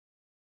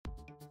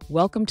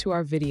Welcome to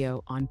our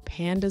video on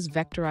Pandas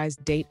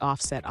Vectorized date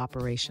offset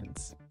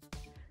operations.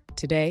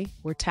 Today,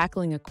 we're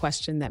tackling a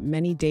question that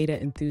many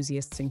data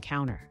enthusiasts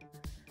encounter.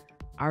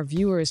 Our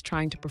viewer is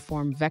trying to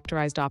perform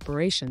vectorized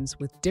operations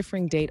with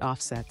differing date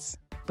offsets,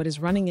 but is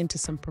running into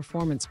some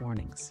performance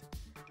warnings.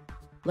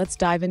 Let's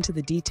dive into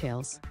the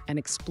details and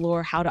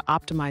explore how to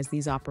optimize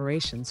these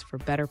operations for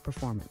better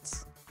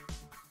performance.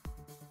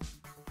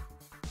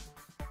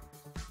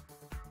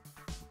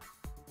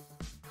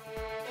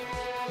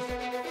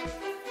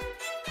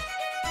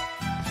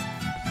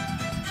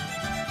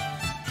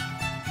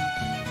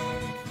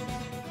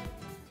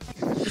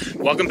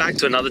 Welcome back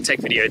to another tech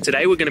video.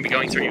 Today we're going to be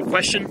going through your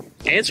question,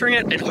 answering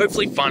it, and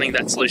hopefully finding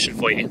that solution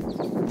for you.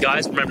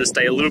 Guys, remember to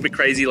stay a little bit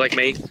crazy like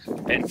me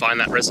and find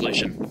that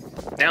resolution.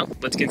 Now,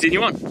 let's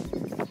continue on.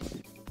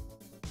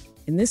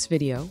 In this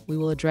video, we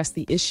will address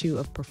the issue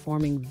of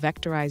performing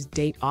vectorized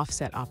date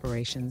offset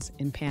operations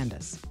in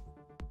Pandas.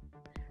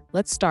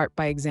 Let's start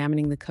by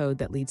examining the code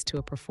that leads to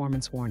a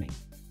performance warning.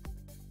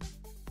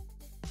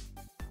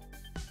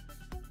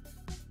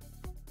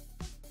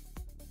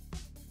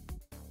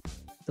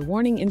 The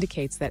warning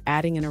indicates that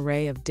adding an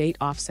array of date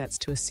offsets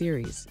to a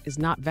series is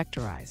not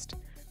vectorized,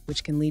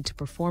 which can lead to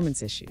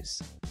performance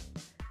issues.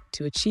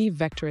 To achieve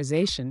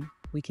vectorization,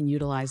 we can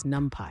utilize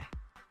NumPy.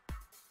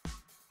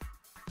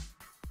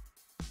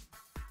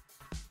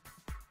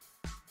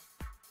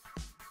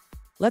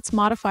 Let's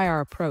modify our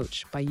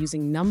approach by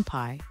using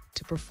NumPy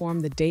to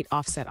perform the date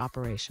offset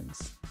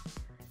operations.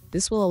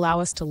 This will allow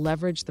us to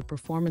leverage the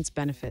performance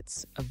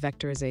benefits of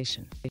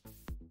vectorization.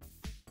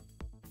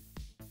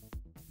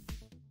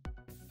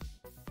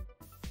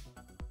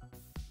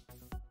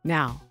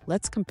 Now,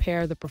 let's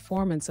compare the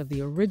performance of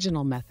the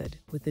original method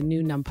with the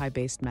new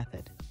NumPy-based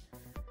method.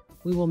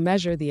 We will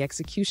measure the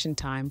execution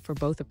time for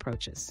both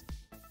approaches.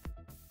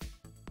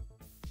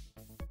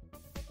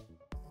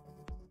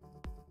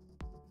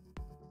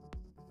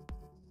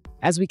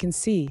 As we can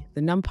see,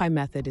 the NumPy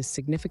method is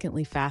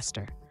significantly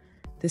faster.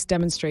 This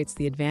demonstrates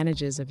the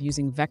advantages of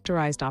using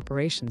vectorized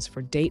operations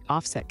for date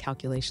offset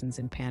calculations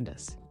in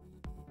Pandas.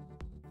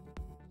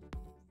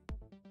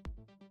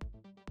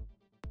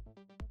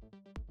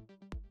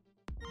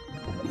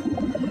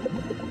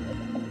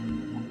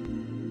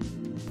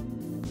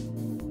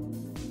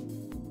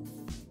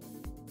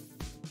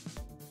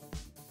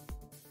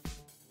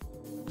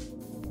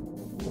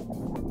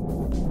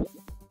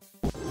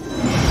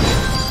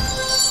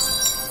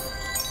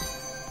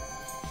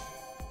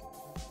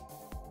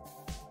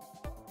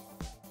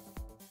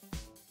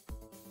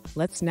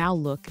 Let's now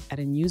look at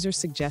a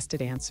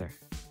user-suggested answer.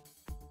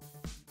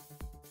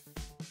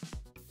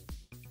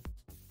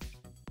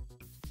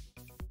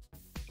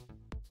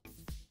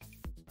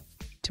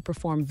 To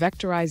perform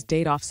vectorized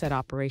date offset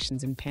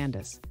operations in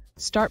Pandas,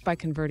 start by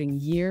converting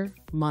year,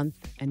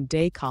 month, and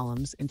day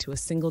columns into a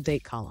single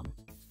date column.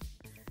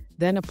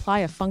 Then apply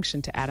a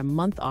function to add a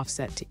month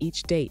offset to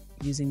each date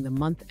using the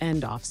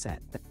month-end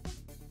offset.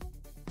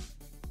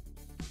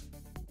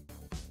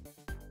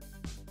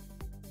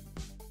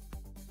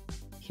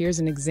 Here's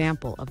an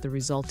example of the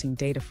resulting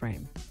data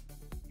frame.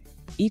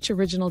 Each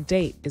original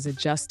date is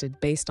adjusted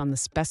based on the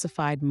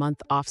specified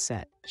month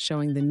offset,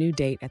 showing the new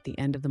date at the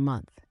end of the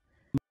month.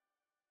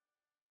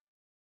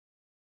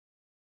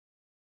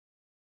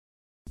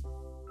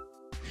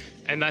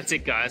 And that's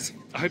it, guys.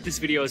 I hope this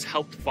video has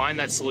helped find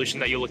that solution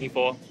that you're looking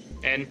for.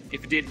 And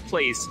if it did,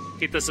 please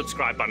hit the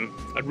subscribe button.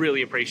 I'd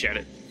really appreciate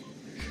it.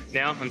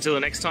 Now, until the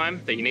next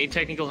time that you need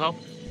technical help,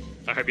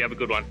 I hope you have a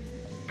good one.